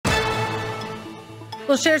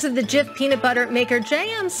Well, shares of the Jif peanut butter maker J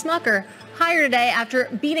M Smucker higher today after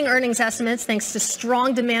beating earnings estimates thanks to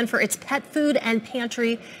strong demand for its pet food and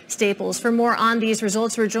pantry staples. For more on these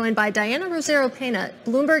results, we're joined by Diana Rosero-Pena,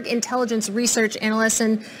 Bloomberg Intelligence Research Analyst.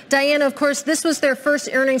 And Diana, of course, this was their first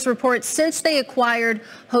earnings report since they acquired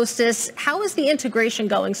Hostess. How is the integration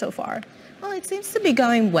going so far? Well, it seems to be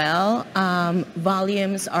going well.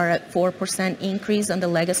 Volumes are at 4% increase on the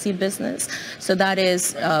legacy business. So that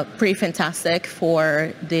is pretty fantastic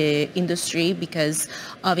for the industry because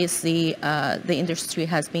obviously the industry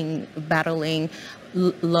has been battling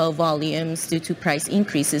low volumes due to price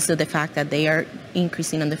increases. So the fact that they are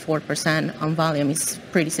increasing on the 4% on volume is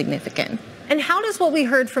pretty significant. And how does what we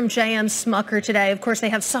heard from J M Smucker today, of course, they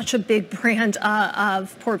have such a big brand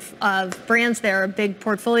of brands there, a big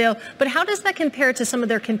portfolio, but how does that compare to some of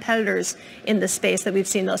their competitors in the space that we've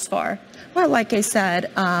seen thus far? Well, like I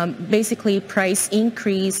said, basically price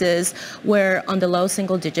increases were on the low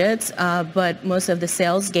single digits, but most of the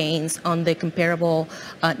sales gains on the comparable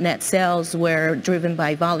net sales were driven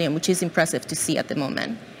by volume, which is impressive to see at the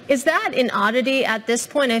moment. Is that an oddity at this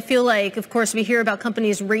point? I feel like, of course, we hear about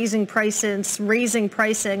companies raising prices, raising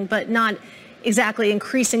pricing, but not exactly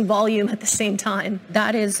increasing volume at the same time.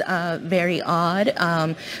 That is very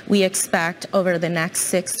odd. We expect over the next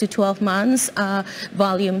 6 to 12 months,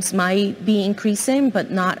 volumes might be increasing,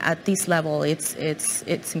 but not at this level. It's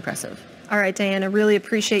impressive. All right, Diana, really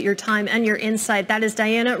appreciate your time and your insight. That is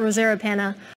Diana Rosero-Pena.